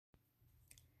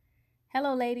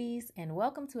Hello, ladies, and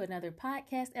welcome to another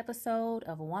podcast episode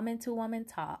of Woman to Woman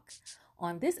Talk.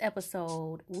 On this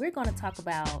episode, we're going to talk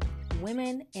about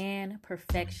women and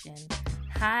perfection,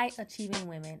 high-achieving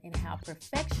women, and how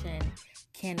perfection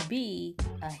can be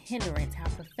a hindrance, how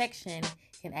perfection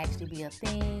can actually be a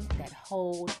thing that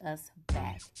holds us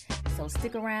back. So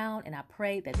stick around, and I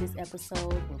pray that this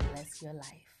episode will bless your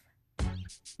life.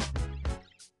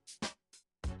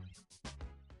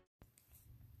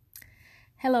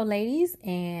 Hello, ladies,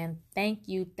 and thank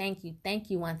you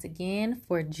once again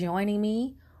for joining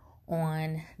me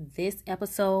on this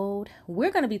episode.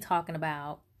 We're going to be talking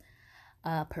about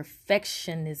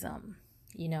perfectionism,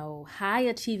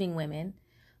 high-achieving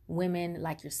women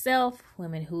like yourself,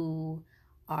 women who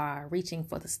are reaching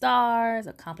for the stars,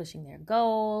 accomplishing their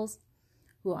goals,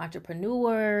 who are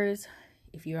entrepreneurs.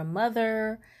 If you're a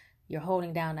mother, you're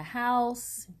holding down the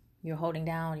house, you're holding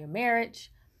down your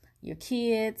marriage, your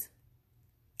kids,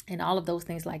 and all of those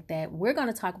things like that. We're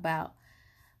going to talk about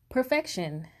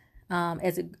perfection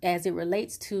as it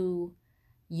relates to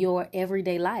your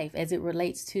everyday life, as it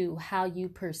relates to how you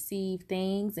perceive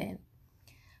things and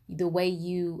the way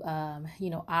you,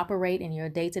 operate in your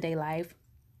day-to-day life.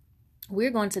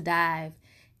 We're going to dive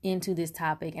into this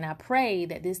topic, and I pray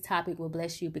that this topic will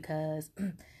bless you because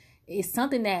it's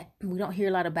something that we don't hear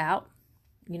a lot about.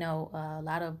 A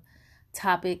lot of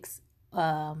topics,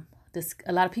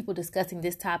 a lot of people discussing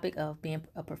this topic of being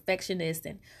a perfectionist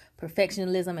and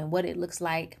perfectionism and what it looks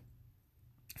like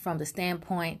from the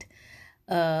standpoint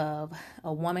of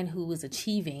a woman who is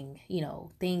achieving,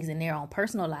 things in their own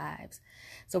personal lives.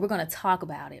 So we're going to talk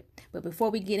about it. But before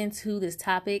we get into this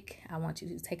topic, I want you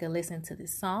to take a listen to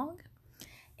this song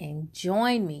and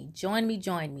join me.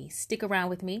 Stick around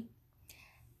with me.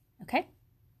 Okay?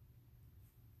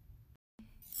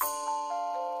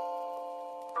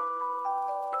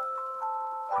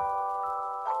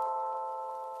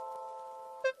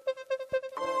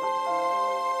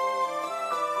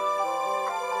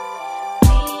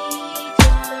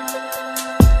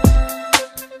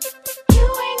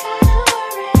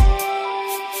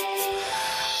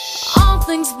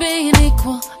 Things being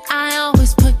equal, I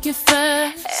always put you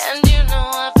first. And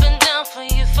I've been down for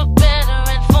you for better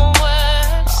and for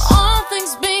worse. All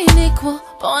things being equal,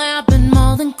 boy, I've been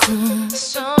more than cool.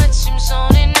 So it seems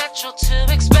only natural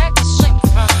to expect the same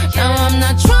from you. Now I'm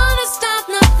not trying to stop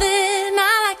nothing,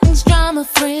 I like things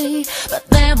drama-free, but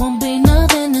there won't be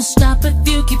nothing to stop if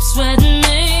you keep sweating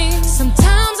me.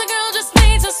 Sometimes a girl just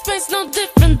needs a space no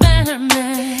different than her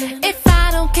man. If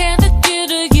I don't care that you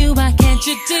do you, why can't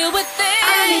you deal with it?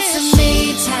 I need some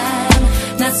me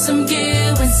time, not some you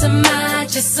and some I,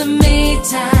 just some me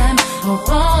time.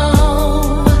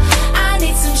 Oh, I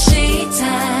need some she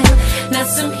time, not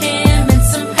some him and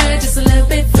some her, just a little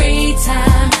bit free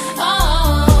time.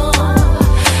 Oh,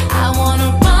 I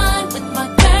wanna run with my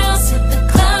girls, hit the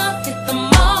club, hit the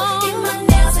mall, get my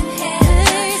nails and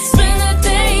hair, spend a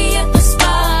day at the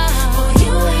spa. Boy,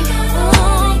 you ain't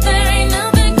got there ain't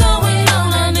nothing going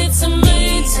on. I need some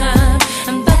me time,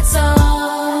 and that's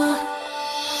all.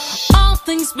 All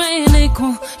things being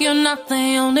equal, you're not the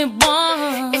only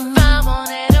one. If I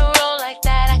wanted a role like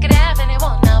that, I could have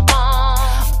anyone I want.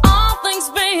 All things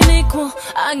being equal,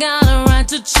 I got a right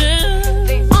to choose.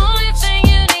 The only thing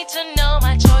you need to know,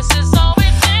 my choice is always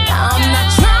in. I'm not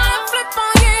trying to flip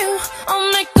on you or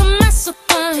make a mess of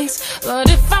things, but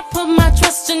if I put my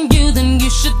trust in you, then you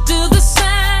should do the same.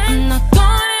 I'm not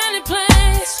going any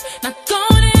place, not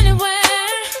going anywhere,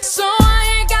 so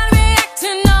I ain't gotta be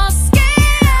acting all scared.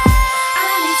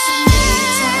 I need some me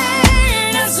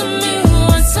time, not some you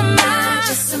and some I,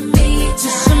 just some me time.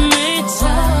 Just some me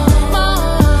time. Oh,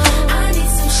 I need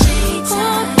some she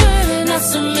time, not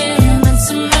some him and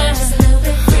some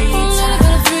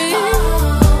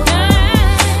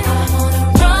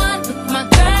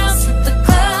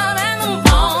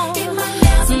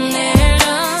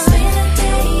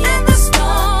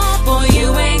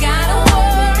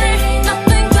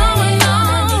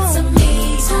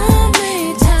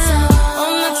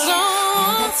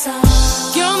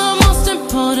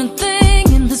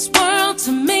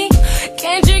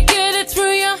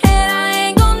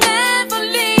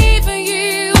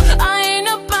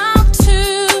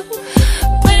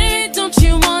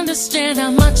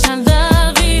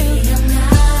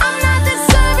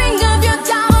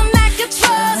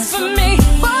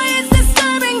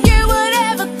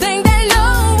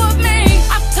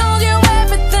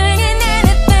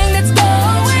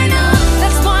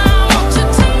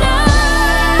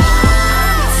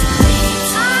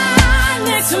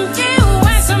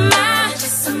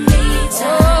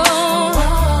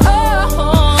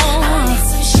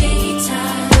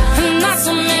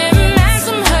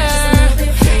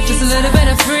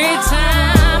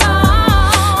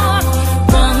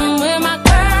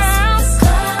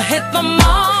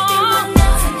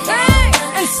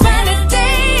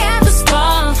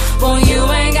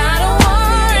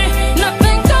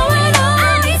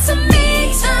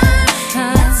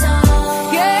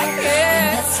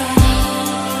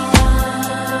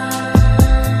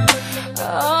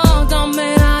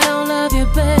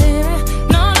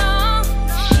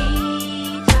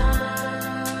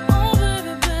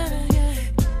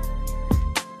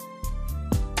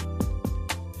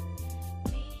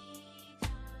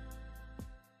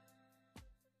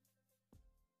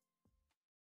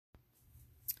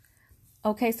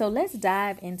Okay, so let's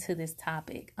dive into this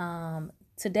topic.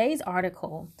 Today's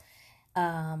article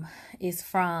is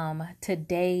from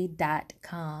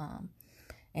today.com,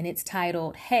 and it's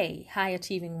titled, Hey, High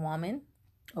Achieving Woman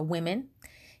or Women,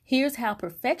 Here's How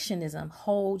Perfectionism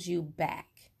Holds You Back.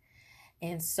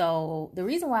 And so the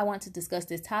reason why I want to discuss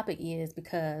this topic is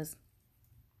because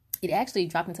it actually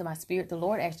dropped into my spirit. The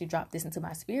Lord actually dropped this into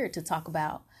my spirit to talk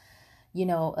about,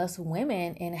 us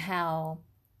women and how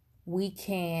we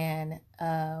can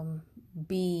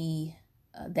be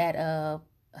a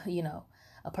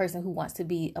person who wants to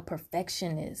be a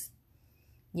perfectionist,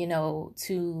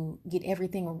 to get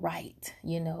everything right,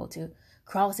 to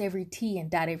cross every T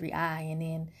and dot every I. And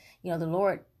then, the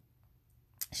Lord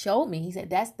showed me, he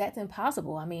said, that's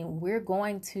impossible. I mean, we're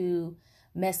going to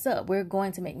mess up. We're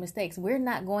going to make mistakes. We're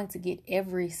not going to get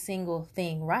every single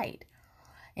thing right.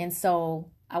 And so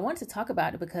I want to talk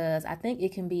about it because I think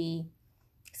it can be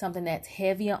something that's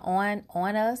heavier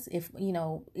on us if,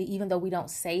 even though we don't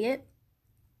say it,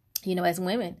 as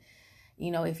women,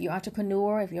 if you're an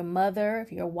entrepreneur, if you're a mother,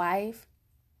 if you're a wife,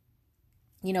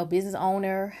 business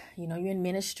owner, you're in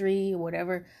ministry or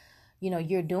whatever,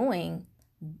 you're doing,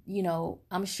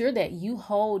 I'm sure that you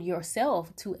hold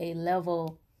yourself to a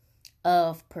level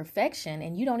of perfection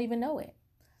and you don't even know it.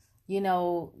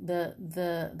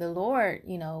 The Lord,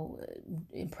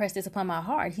 impressed this upon my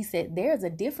heart. He said, there's a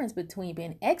difference between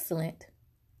being excellent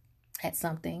at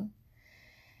something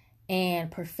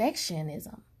and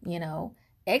perfectionism. Being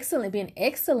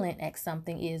excellent at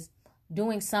something is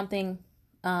doing something,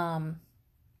 to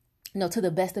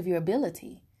the best of your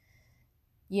ability,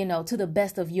 to the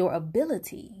best of your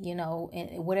ability,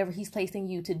 and whatever he's placing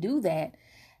you to do that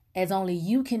as only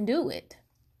you can do it.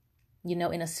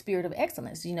 In a spirit of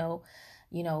excellence,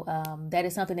 that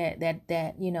is something that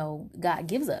God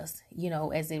gives us,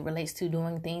 as it relates to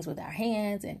doing things with our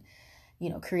hands and,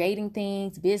 creating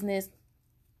things, business.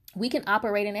 We can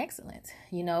operate in excellence,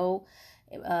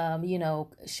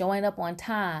 showing up on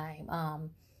time,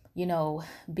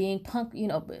 being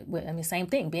same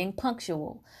thing, being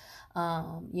punctual,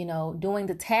 doing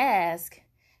the task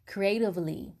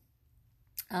creatively,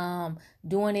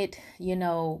 doing it,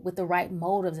 with the right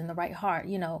motives and the right heart,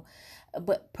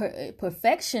 but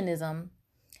perfectionism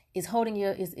is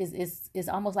is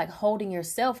almost like holding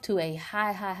yourself to a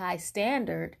high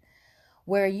standard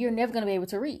where you're never going to be able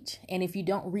to reach. And if you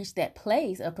don't reach that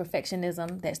place of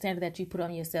perfectionism, that standard that you put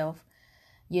on yourself,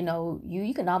 you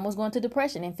can almost go into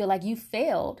depression and feel like you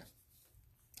failed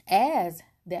as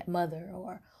that mother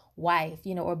or wife,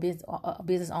 or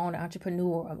business owner,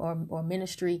 entrepreneur, or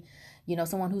ministry,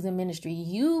 someone who's in ministry.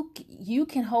 You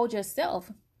can hold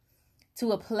yourself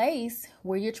to a place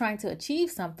where you're trying to achieve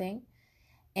something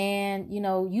and,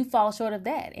 you fall short of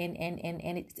that and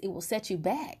it will set you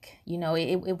back.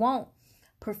 It won't.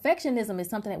 Perfectionism is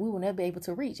something that we will never be able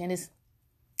to reach. And it's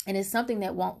something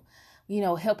that won't,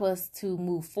 help us to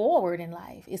move forward in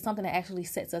life. It's something that actually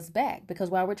sets us back, because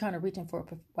while we're trying to reach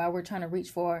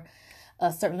for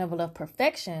a certain level of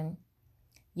perfection,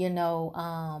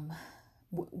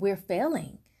 we're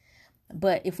failing.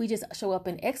 But if we just show up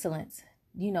in excellence,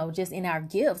 just in our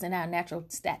gifts and our natural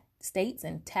states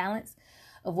and talents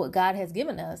of what God has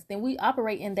given us, then we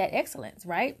operate in that excellence,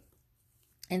 right?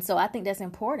 And so I think that's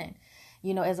important,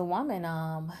 as a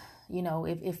woman,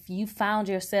 if you found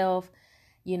yourself,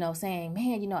 saying,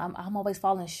 man, I'm always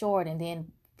falling short, and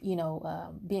then,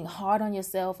 being hard on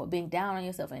yourself or being down on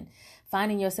yourself and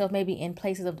finding yourself maybe in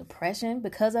places of depression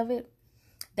because of it,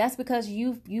 that's because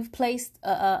you've placed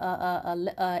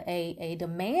a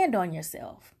demand on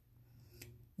yourself,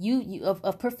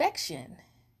 of perfection,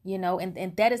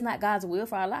 and that is not God's will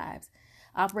for our lives.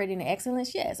 Operating in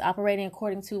excellence, yes. Operating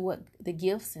according to what the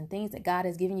gifts and things that God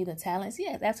has given you, the talents,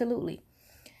 yes, absolutely.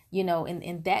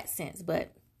 In that sense,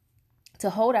 but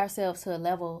to hold ourselves to a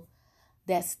level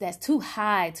that's too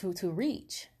high to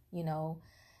reach,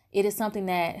 it is something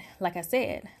that, like I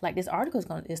said, like this article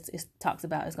talks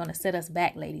about, is going to set us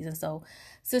back, ladies. And so,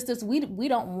 sisters, we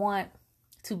don't want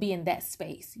to be in that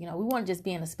space. We want to just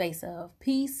be in a space of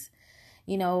peace,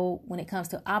 when it comes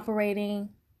to operating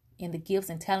in the gifts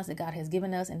and talents that God has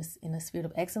given us in the spirit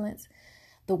of excellence,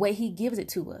 the way he gives it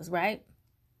to us, right?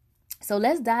 So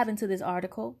let's dive into this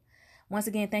article. Once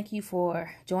again, thank you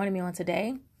for joining me on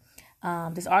today.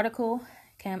 This article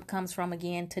comes from,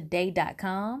 again,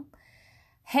 today.com.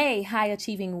 Hey, high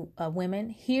achieving women,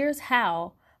 here's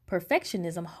how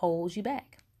perfectionism holds you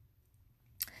back.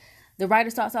 The writer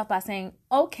starts off by saying,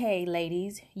 okay,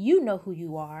 ladies, you know who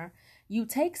you are. You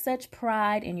take such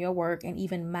pride in your work, and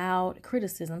even mild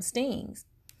criticism stings.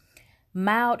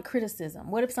 Mild criticism.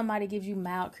 What if somebody gives you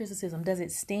mild criticism? Does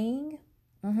it sting?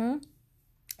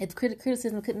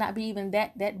 Criticism could not be even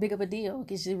that big of a deal.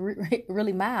 It's just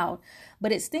really mild,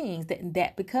 but it stings.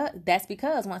 That's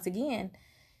because once again,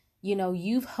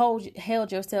 you've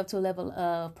held yourself to a level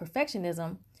of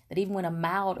perfectionism that even when a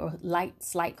mild or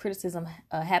slight criticism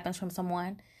happens from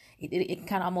someone, it can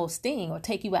kind of almost sting or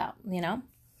take you out.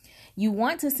 You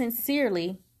want to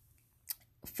sincerely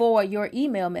for your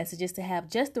email messages to have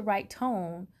just the right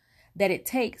tone that it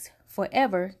takes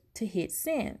forever to hit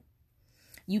send.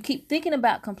 You keep thinking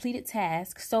about completed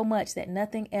tasks so much that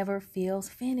nothing ever feels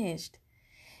finished.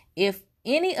 If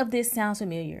any of this sounds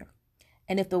familiar,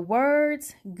 and if the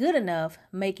words good enough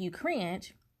make you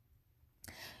cringe,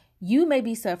 you may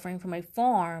be suffering from a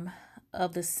form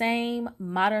of the same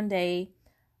modern day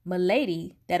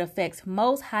malady that affects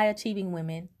most high achieving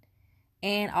women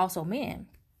and also men: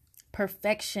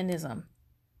 perfectionism.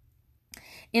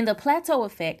 In The Plateau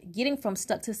Effect, Getting from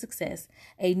Stuck to Success,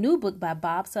 a new book by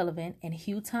Bob Sullivan and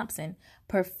Hugh Thompson,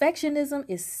 perfectionism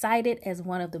is cited as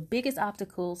one of the biggest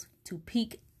obstacles to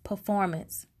peak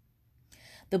performance.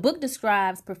 The book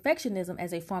describes perfectionism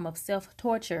as a form of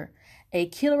self-torture, a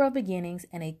killer of beginnings,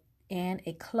 and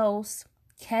a close,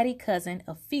 catty cousin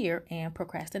of fear and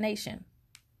procrastination.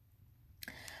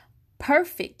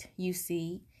 Perfect, you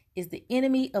see, is the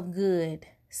enemy of good,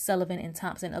 Sullivan and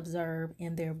Thompson observe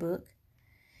in their book.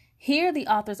 Here, the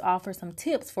authors offer some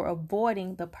tips for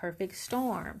avoiding the perfect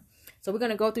storm. So we're going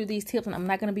to go through these tips, and I'm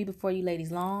not going to be before you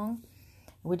ladies long.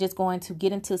 We're just going to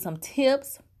get into some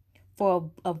tips for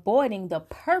avoiding the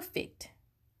perfect,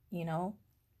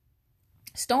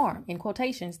 storm, in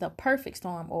quotations, the perfect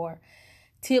storm, or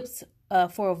tips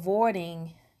for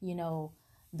avoiding,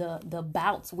 the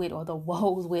bouts with or the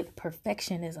woes with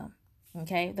perfectionism.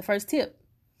 Okay, the first tip: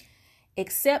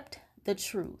 accept the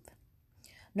truth.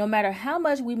 No matter how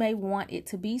much we may want it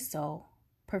to be so,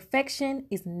 perfection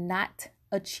is not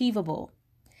achievable.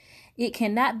 It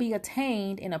cannot be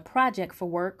attained in a project for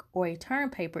work or a term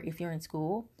paper if you're in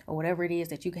school or whatever it is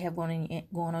that you have going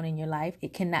on in your life.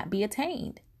 It cannot be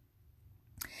attained.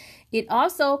 It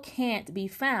also can't be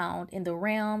found in the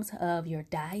realms of your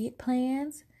diet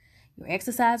plans, your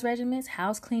exercise regimens,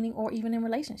 house cleaning, or even in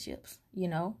relationships.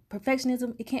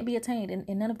 Perfectionism, it can't be attained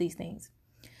in none of these things.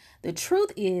 The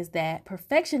truth is that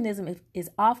perfectionism is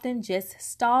often just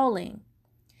stalling,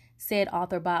 said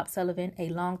author Bob Sullivan, a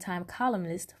longtime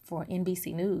columnist for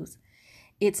NBC News.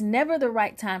 It's never the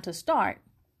right time to start,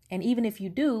 and even if you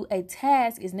do, a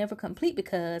task is never complete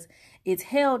because it's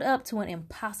held up to an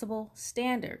impossible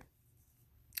standard.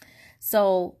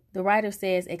 So the writer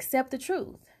says, accept the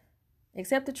truth.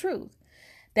 Accept the truth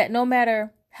that no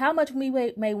matter how much we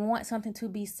may want something to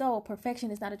be so,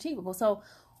 perfection is not achievable. So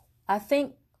I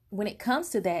think when it comes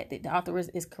to that, the author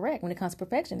is correct. When it comes to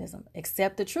perfectionism,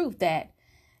 accept the truth that,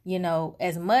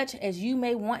 as much as you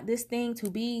may want this thing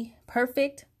to be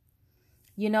perfect,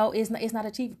 it's not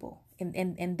achievable.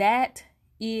 And that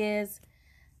is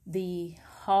the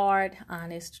hard,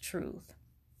 honest truth.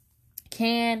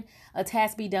 Can a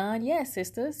task be done? Yes,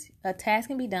 sisters, a task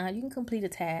can be done. You can complete a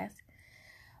task,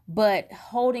 but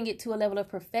holding it to a level of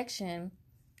perfection,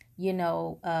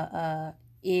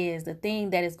 is the thing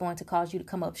that is going to cause you to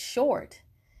come up short,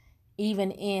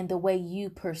 even in the way you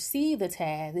perceive the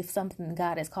task. If something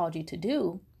God has called you to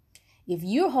do, if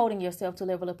you're holding yourself to a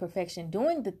level of perfection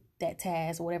doing that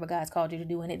task or whatever God's called you to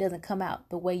do, and it doesn't come out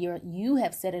the way you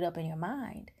have set it up in your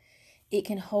mind, it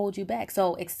can hold you back.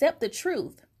 So accept the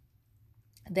truth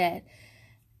that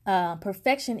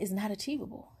perfection is not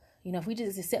achievable. If we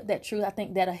just accept that truth, I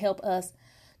think that'll help us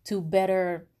to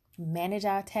better manage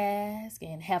our task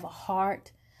and have a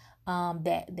heart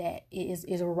that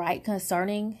is right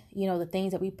concerning the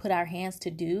things that we put our hands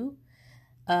to do.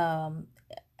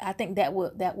 I think that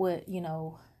would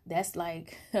that's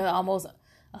like almost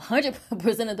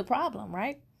 100% of the problem,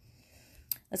 right?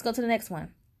 Let's go to the next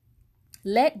one.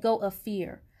 Let go of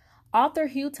fear. Author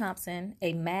Hugh Thompson,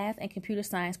 a math and computer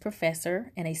science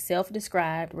professor and a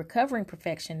self-described recovering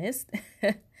perfectionist,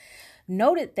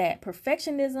 noted that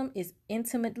perfectionism is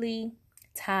intimately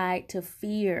tied to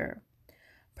fear.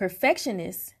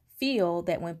 Perfectionists feel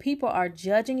that when people are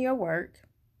judging your work,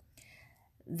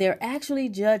 they're actually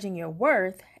judging your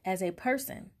worth as a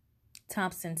person.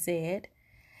 Thompson said,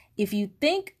 if you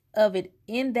think of it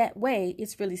in that way,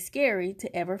 it's really scary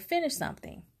to ever finish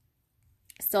something.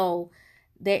 So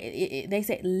they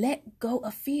said, let go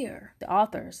of fear. The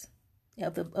authors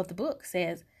of the book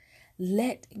says,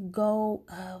 let go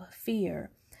of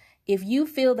fear. If you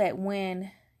feel that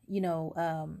when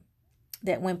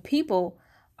people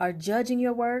are judging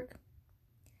your work,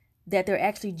 that they're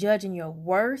actually judging your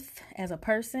worth as a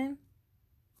person,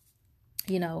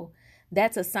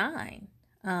 that's a sign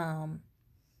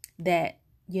that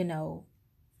you're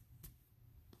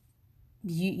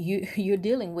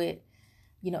dealing with,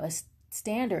 a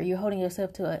standard. You're holding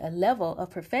yourself to a level of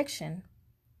perfection,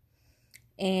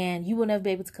 and you will never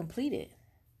be able to complete it,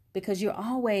 because you're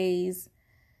always,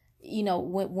 when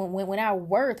our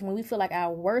worth, when we feel like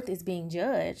our worth is being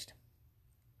judged,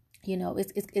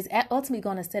 it's ultimately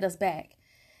going to set us back.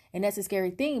 And that's a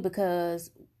scary thing,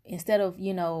 because instead of,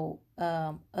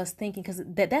 us thinking, because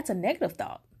that's a negative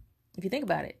thought. If you think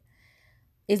about it,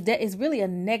 it's really a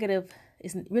negative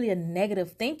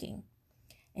thinking.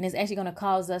 And it's actually going to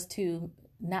cause us to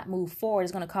not move forward.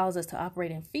 It's going to cause us to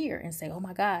operate in fear and say, oh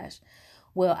my gosh,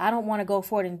 well, I don't want to go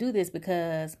forward and do this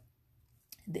because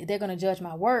they're going to judge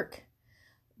my work,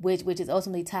 which is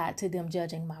ultimately tied to them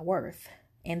judging my worth.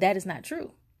 And that is not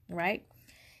true, right?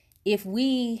 If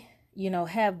we,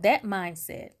 have that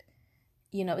mindset,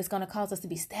 it's going to cause us to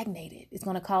be stagnated. It's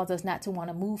going to cause us not to want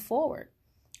to move forward,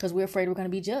 because we're afraid we're going to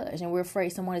be judged, and we're afraid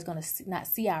someone is going to not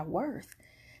see our worth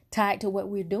tied to what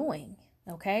we're doing.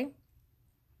 Okay.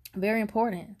 Very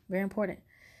important. Very important.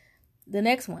 The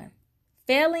next one,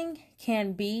 failing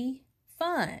can be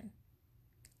fun.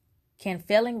 Can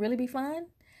failing really be fun?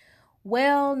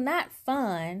 Well, not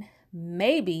fun,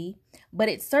 maybe, but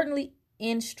it's certainly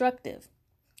instructive.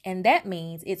 And that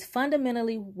means it's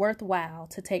fundamentally worthwhile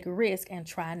to take a risk and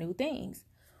try new things.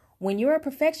 When you're a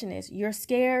perfectionist, you're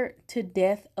scared to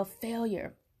death of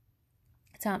failure.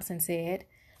 Thompson said,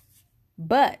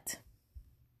 but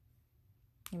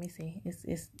let me see,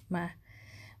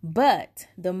 but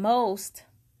the most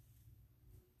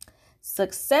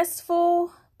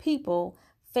successful people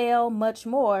fail much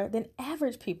more than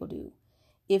average people do.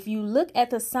 If you look at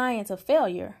the science of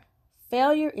failure,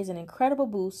 failure is an incredible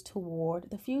boost toward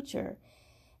the future.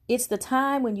 It's the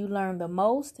time when you learn the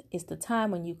most. It's the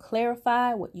time when you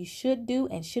clarify what you should do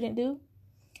and shouldn't do.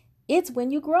 It's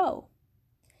when you grow.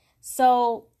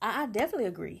 So I definitely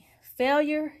agree.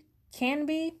 Failure can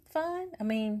be fun. I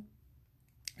mean,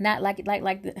 not like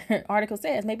the article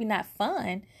says, maybe not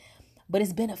fun, but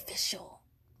it's beneficial,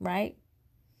 right?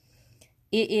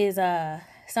 It is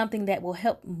something that will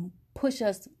help push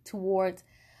us towards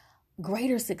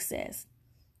greater success,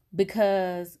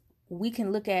 because we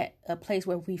can look at a place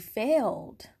where we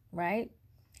failed, right?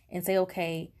 And say,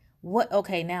 okay,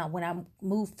 now when I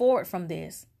move forward from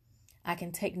this, I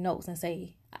can take notes and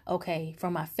say, okay,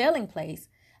 from my failing place,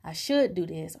 I should do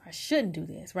this or I shouldn't do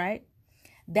this, right?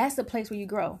 That's the place where you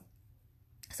grow.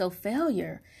 So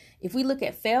failure, if we look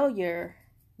at failure,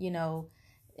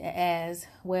 as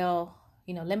well,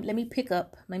 let me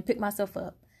pick myself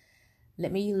up.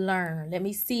 Let me learn. Let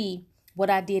me see what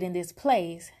I did in this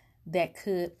place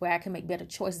where I can make better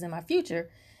choices in my future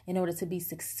in order to be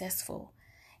successful.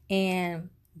 And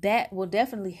that will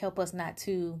definitely help us not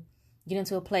to get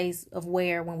into a place of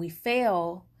where, when we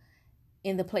fail,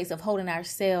 in the place of holding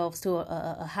ourselves to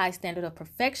a high standard of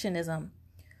perfectionism,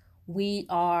 we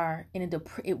are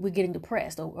we're getting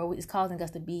depressed, or it's causing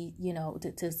us to be,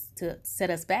 to set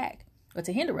us back or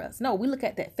to hinder us. No, we look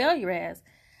at that failure as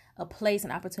a place,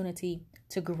 an opportunity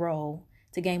to grow,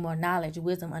 to gain more knowledge,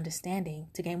 wisdom, understanding,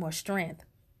 to gain more strength,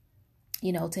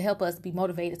 to help us be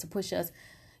motivated, to push us,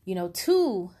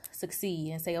 to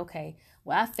succeed and say, okay,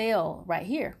 well, I failed right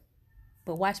here,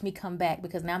 but watch me come back,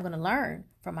 because now I'm going to learn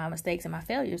from my mistakes and my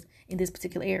failures in this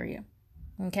particular area.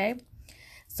 Okay.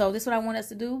 So this is what I want us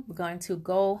to do. We're going to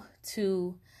go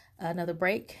to another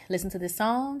break, listen to this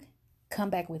song, come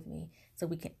back with me so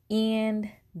we can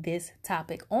end this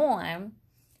topic on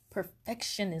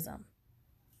perfectionism.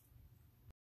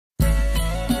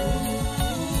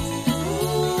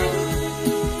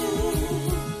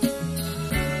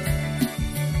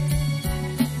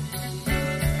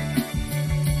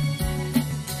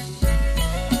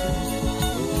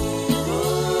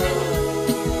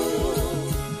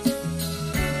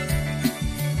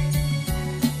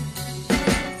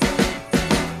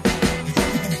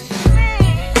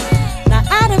 Now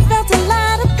I done felt a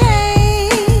lot of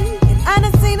pain, and I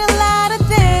done seen a lot of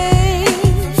things.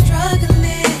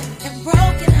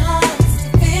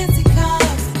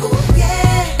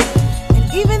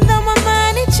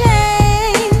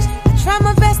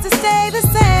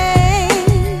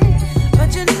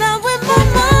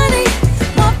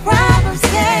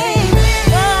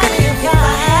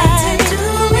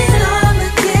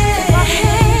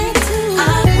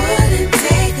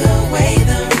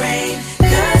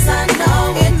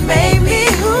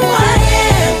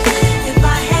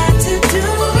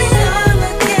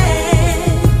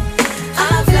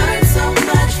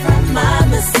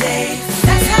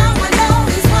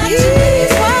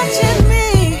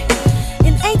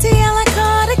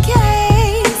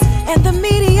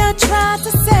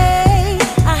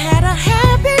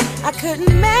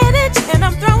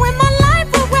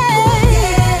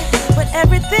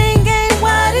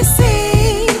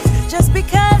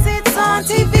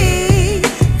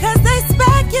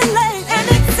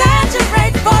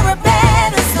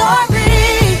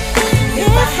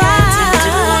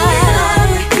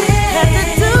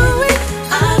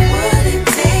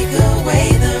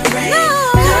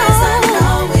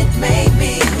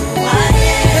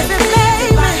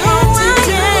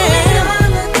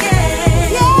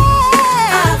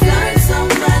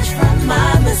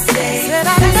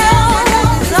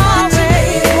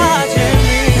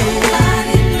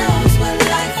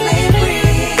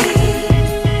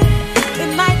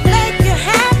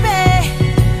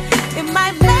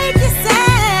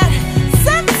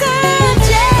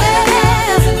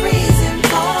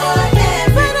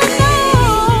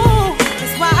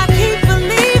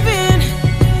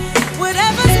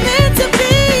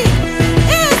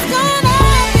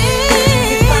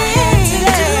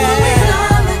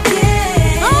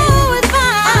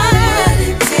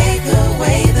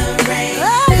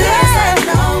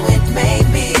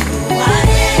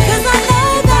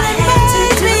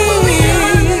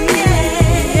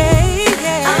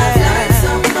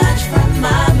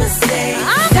 mistake.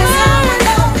 That's how I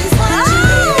always want you.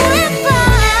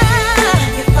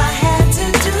 If I had to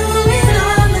do it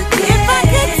all again, if I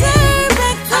could turn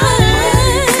back time, I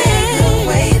wouldn't take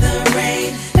away the rain,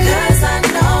 'cause I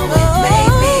know it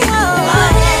made me who I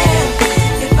am.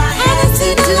 If I had to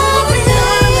do it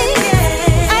all again,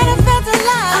 I'd have felt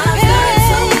alive. I've learned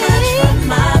so much from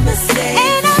my mistakes.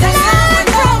 And that's how I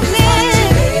always want you.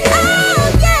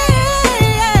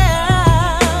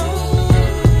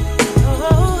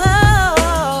 Oh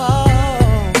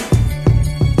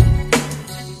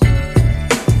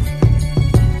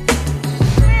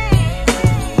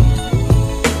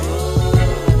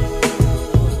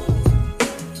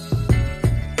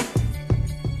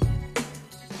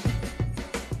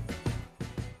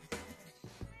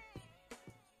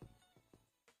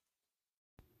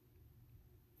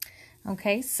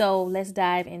Okay, so let's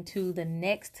dive into the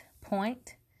next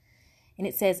point. And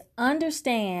it says,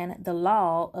 understand the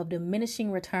law of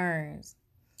diminishing returns.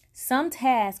 Some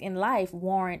tasks in life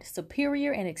warrant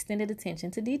superior and extended attention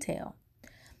to detail,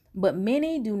 but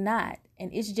many do not,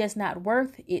 and it's just not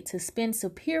worth it to spend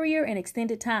superior and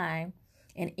extended time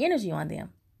and energy on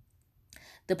them.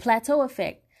 The plateau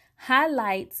effect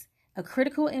highlights a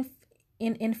critical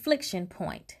inflection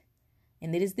point,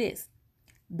 and it is this: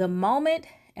 the moment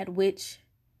at which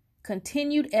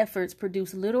continued efforts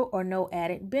produce little or no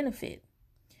added benefit.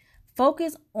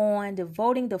 Focus on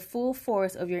devoting the full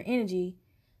force of your energy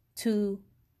to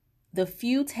the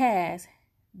few tasks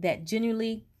that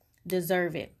genuinely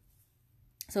deserve it.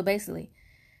 So basically,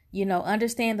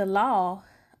 understand the law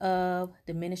of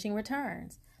diminishing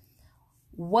returns.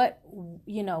 What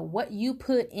you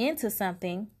put into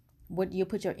something, what you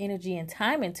put your energy and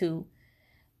time into,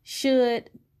 should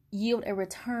yield a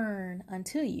return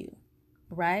unto you,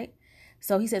 right?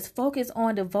 So he says, focus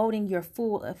on devoting your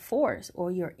full force or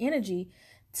your energy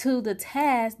to the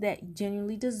tasks that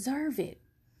genuinely deserve it,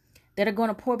 that are going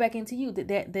to pour back into you,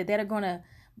 that are going to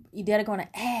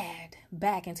add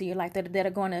back into your life, that are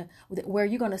going to, where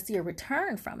you're going to see a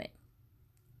return from it,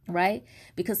 right?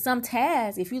 Because some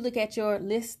tasks, if you look at your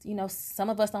list, some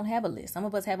of us don't have a list. Some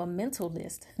of us have a mental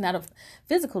list, not a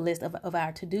physical list of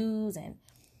our to-dos and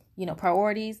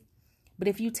priorities. But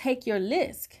if you take your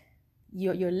list,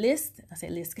 your list, I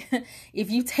said list,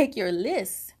 if you take your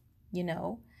list,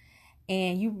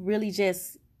 and you really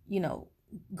just,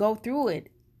 go through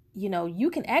it, you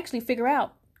can actually figure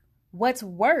out what's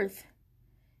worth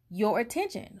your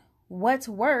attention, what's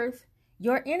worth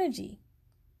your energy.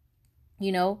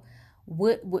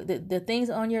 What the things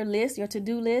on your list, your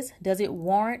to-do list, does it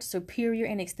warrant superior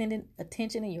and extended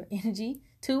attention and your energy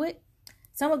to it?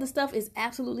 Some of the stuff is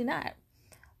absolutely not.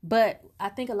 But I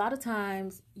think a lot of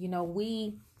times,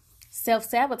 we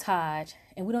self-sabotage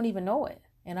and we don't even know it.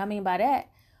 And I mean by that,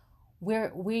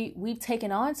 we've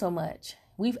taken on so much.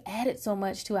 We've added so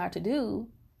much to our to-do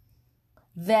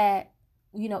that,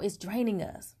 it's draining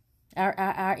us.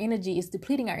 Our energy is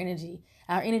depleting our energy.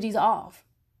 Our energy's off,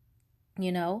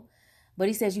 But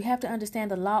he says you have to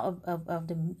understand the law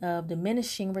of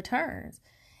diminishing returns.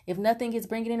 If nothing is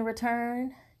bringing in a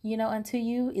return, unto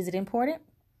you, is it important?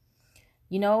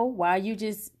 Why are you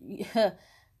just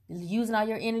using all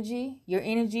your energy? Your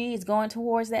energy is going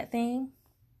towards that thing.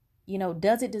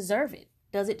 Does it deserve it?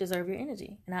 Does it deserve your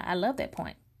energy? And I love that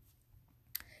point.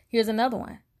 Here's another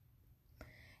one.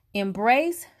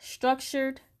 Embrace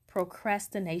structured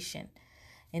procrastination.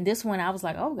 And this one, I was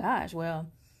like, oh gosh, well,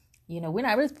 we're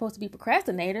not really supposed to be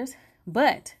procrastinators,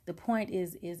 but the point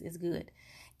is good.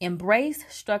 Embrace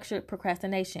structured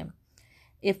procrastination.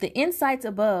 If the insights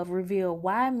above reveal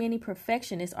why many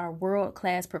perfectionists are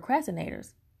world-class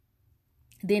procrastinators,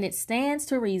 then it stands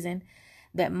to reason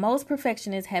that most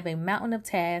perfectionists have a mountain of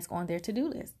tasks on their to-do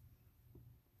list.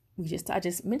 I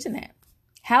just mentioned that.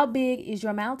 How big is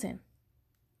your mountain?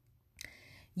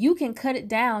 You can cut it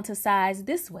down to size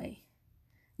this way.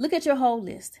 Look at your whole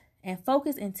list and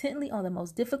focus intently on the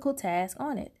most difficult task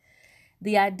on it.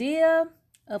 The idea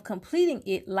of completing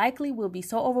it likely will be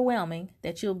so overwhelming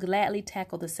that you'll gladly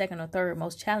tackle the second or third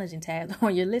most challenging task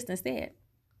on your list instead.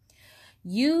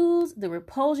 Use the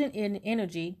repulsion in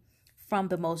energy from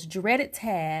the most dreaded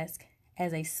task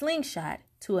as a slingshot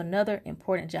to another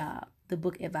important job, the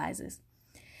book advises.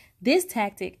 This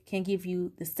tactic can give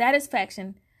you the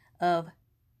satisfaction of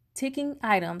taking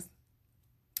items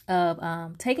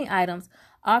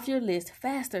off your list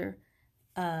faster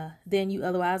than you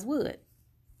otherwise would.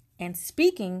 And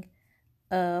speaking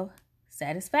of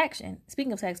satisfaction,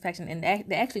 and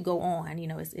they actually go on,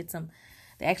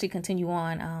 they actually continue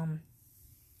on,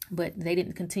 but they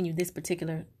didn't continue this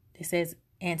particular, it says,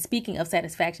 and speaking of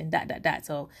satisfaction, ...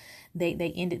 So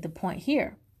they ended the point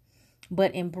here.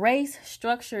 but embrace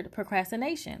structured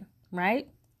procrastination, right?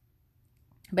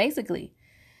 Basically,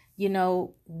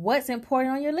 what's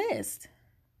important on your list.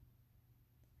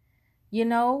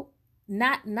 Not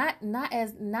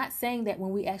saying that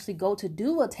when we actually go to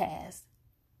do a task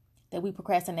that we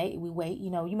procrastinate, we wait.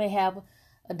 You may have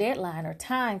a deadline or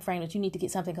time frame that you need to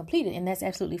get something completed, and that's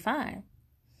absolutely fine.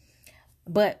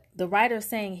 But the writer is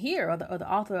saying here, or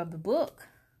the author of the book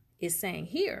is saying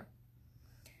here,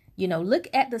 look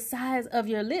at the size of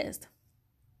your list.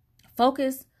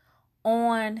 Focus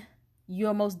on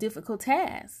your most difficult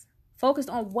tasks. Focus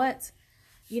on what's,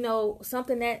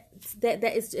 something that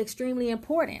is extremely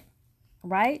important,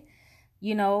 right?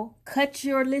 Cut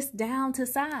your list down to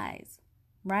size,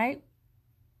 right?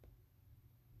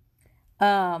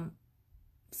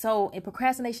 So in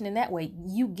procrastination in that way,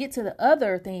 you get to the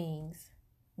other things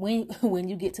when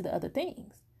you get to the other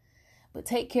things. But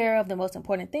take care of the most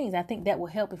important things. I think that will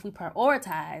help if we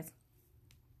prioritize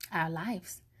our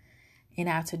lives and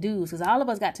our to-dos, because all of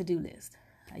us got to-do lists.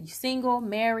 Are you single,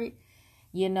 married,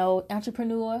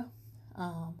 entrepreneur,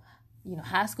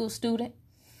 high school student,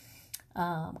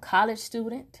 college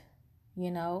student,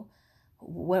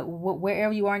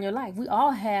 wherever you are in your life. We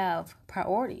all have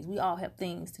priorities. We all have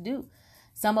things to do.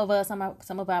 Some of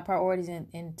our priorities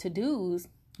and to-dos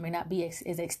may not be as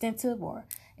extensive or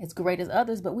as great as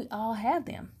others, but we all have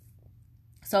them.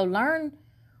 So learn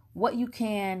what you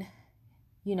can,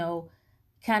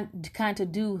 kind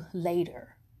of do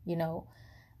later,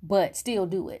 but still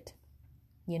do it.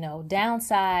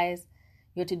 Downsize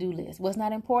your to-do list. What's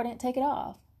not important, take it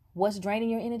off. What's draining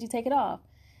your energy, take it off.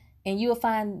 And you'll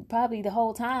find probably the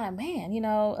whole time, man,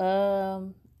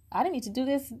 I didn't need to do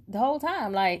this the whole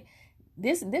time. Like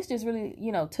this just really,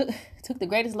 took the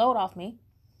greatest load off me.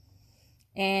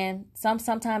 And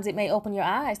sometimes it may open your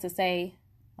eyes to say,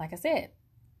 like I said,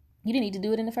 you didn't need to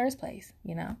do it in the first place,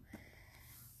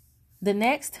 The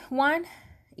next one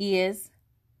is,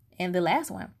 and the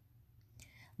last one,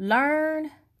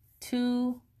 learn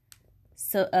to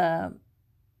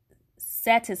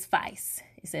satisfice.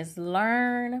 It says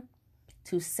learn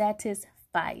to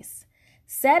satisfice.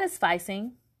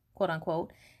 Satisficing, quote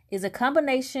unquote, is a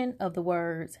combination of the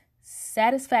words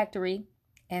satisfactory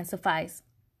and suffice.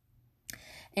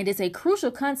 And it's a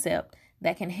crucial concept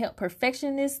that can help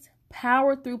perfectionists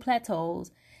power through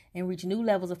plateaus and reach new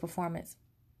levels of performance.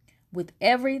 With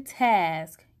every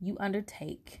task you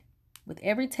undertake,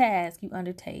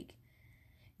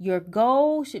 your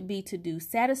goal should be to do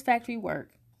satisfactory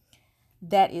work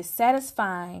that is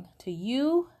satisfying to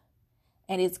you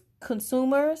and its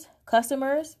customers,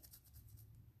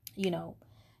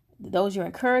 those you're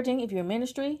encouraging if you're in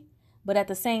ministry, but at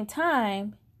the same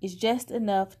time, it's just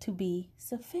enough to be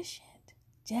sufficient.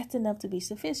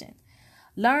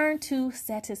 Learn to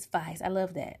satisfice. I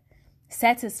love that.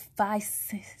 Satisficing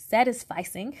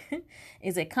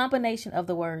is a combination of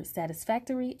the words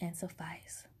satisfactory and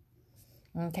suffice.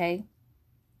 Okay?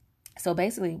 So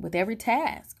basically, with every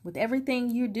task, with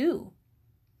everything you do,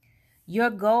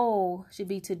 your goal should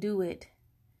be to do it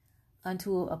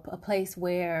unto a place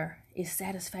where it's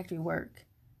satisfactory work,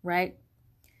 right?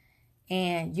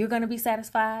 And you're going to be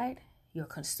satisfied. Your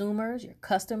consumers, your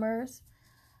customers,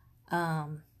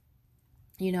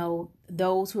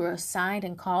 those who are assigned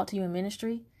and called to you in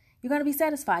ministry, you're going to be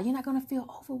satisfied. You're not going to feel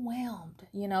overwhelmed.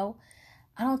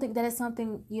 I don't think that is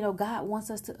something, God wants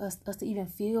us to even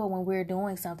feel when we're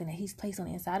doing something that he's placed on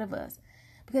the inside of us,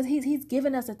 because he's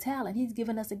given us a talent. He's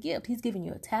given us a gift. He's given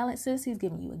you a talent, sis. He's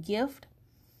given you a gift.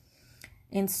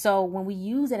 And so when we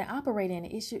use it and operate in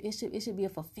it, it should be a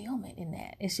fulfillment in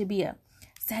that. It should be a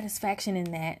satisfaction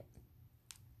in that.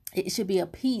 It should be a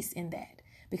peace in that,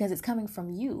 because it's coming from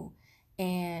you,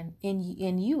 and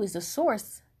in you is the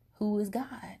source, who is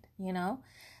God,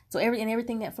 So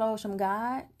everything that flows from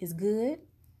God is good,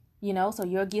 so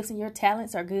your gifts and your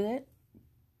talents are good.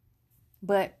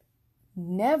 But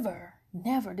never,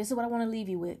 this is what I want to leave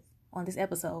you with on this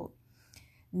episode.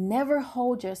 Never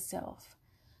hold yourself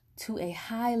to a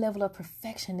high level of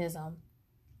perfectionism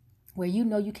where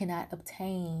you cannot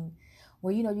obtain,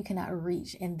 where you cannot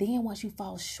reach. And then once you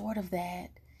fall short of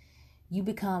that, you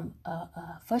become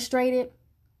frustrated,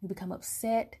 you become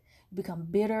upset, you become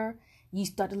bitter. You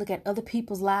start to look at other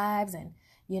people's lives and,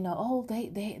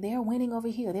 they're winning over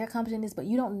here, they're accomplishing this, but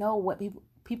you don't know what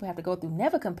people have to go through.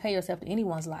 Never compare yourself to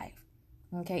anyone's life,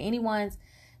 okay? Anyone's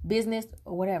business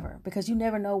or whatever, because you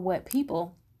never know what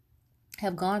people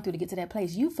have gone through to get to that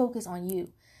place. You focus on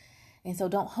you. And so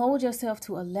don't hold yourself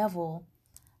to a level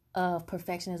of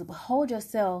perfectionism, but hold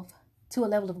yourself to a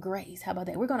level of grace. How about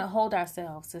that? We're going to hold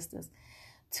ourselves, sisters,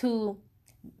 to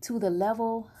the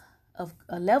level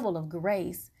of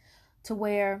grace, to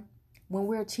where when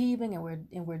we're achieving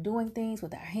and we're doing things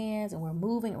with our hands and we're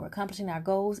moving and we're accomplishing our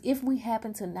goals, if we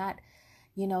happen to not,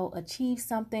 achieve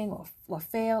something or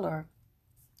fail or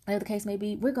whatever the case may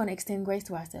be, we're going to extend grace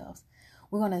to ourselves.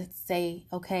 We're going to say,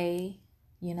 okay,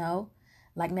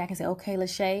 like me, I can say, okay,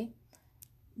 Lachey,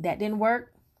 that didn't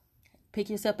work. Pick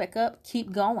yourself back up.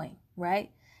 Keep going,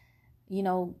 right?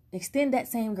 Extend that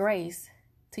same grace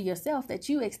to yourself that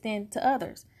you extend to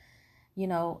others.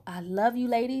 I love you,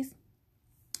 ladies.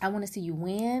 I want to see you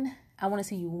win. I want to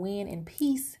see you win in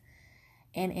peace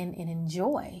and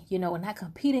enjoy, and not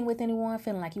competing with anyone,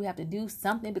 feeling like you have to do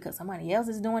something because somebody else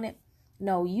is doing it.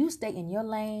 No, you stay in your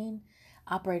lane,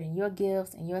 operate in your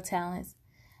gifts and your talents,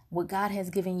 what God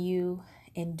has given you,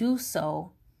 and do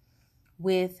so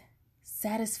with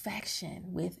satisfaction,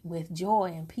 with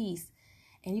joy and peace.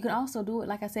 And you can also do it,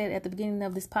 like I said at the beginning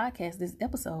of this podcast, this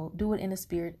episode, do it in a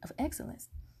spirit of excellence,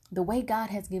 the way God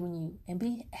has given you, and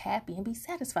be happy and be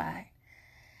satisfied.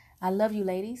 I love you,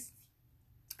 ladies.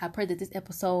 I pray that this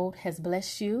episode has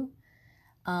blessed you.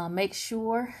 Make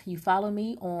sure you follow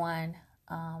me on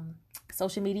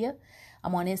social media.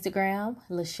 I'm on Instagram,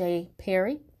 Lachey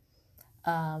Perry.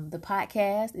 The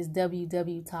podcast is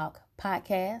WW Talk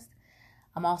Podcast.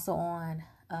 I'm also on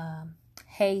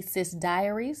Hey Sis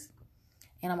Diaries,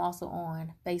 and I'm also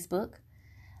on Facebook.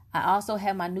 I also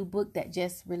have my new book that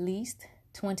just released,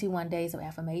 21 Days of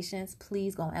Affirmations.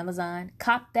 Please go on Amazon,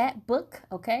 cop that book,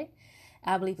 okay?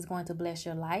 I believe it's going to bless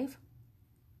your life.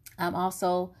 I'm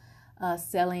also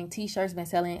selling t-shirts, been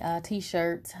selling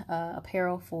t-shirts,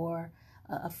 apparel for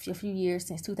a few years,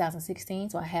 since 2016.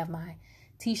 So I have my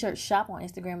t-shirt shop on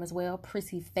Instagram as well,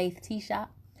 Prissy Faith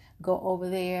T-Shop. Go over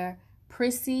there,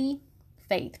 Prissy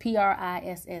Faith, Prissy,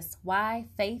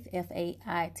 Faith,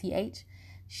 Faith,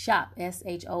 shop,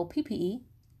 SHOPPE,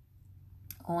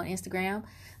 on Instagram.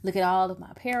 Look at all of my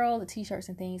apparel, the t-shirts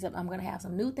and things. I'm going to have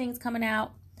some new things coming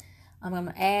out. I'm going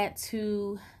to add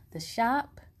to the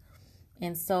shop.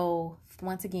 And so,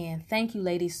 once again, thank you,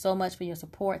 ladies, so much for your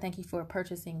support. Thank you for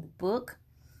purchasing the book.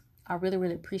 I really,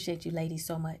 really appreciate you, ladies,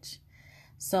 so much.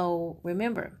 So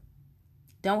remember,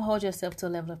 don't hold yourself to a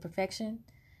level of perfection.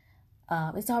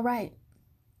 It's all right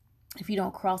if you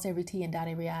don't cross every T and dot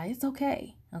every I. It's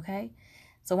okay. Okay.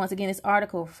 So once again, this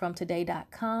article from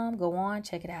today.com. Go on,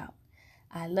 check it out.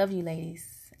 I love you,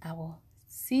 ladies. I will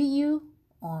see you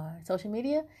on social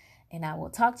media, and I will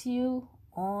talk to you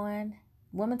on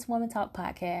Woman to Woman Talk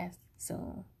podcast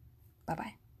soon.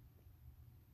 Bye-bye.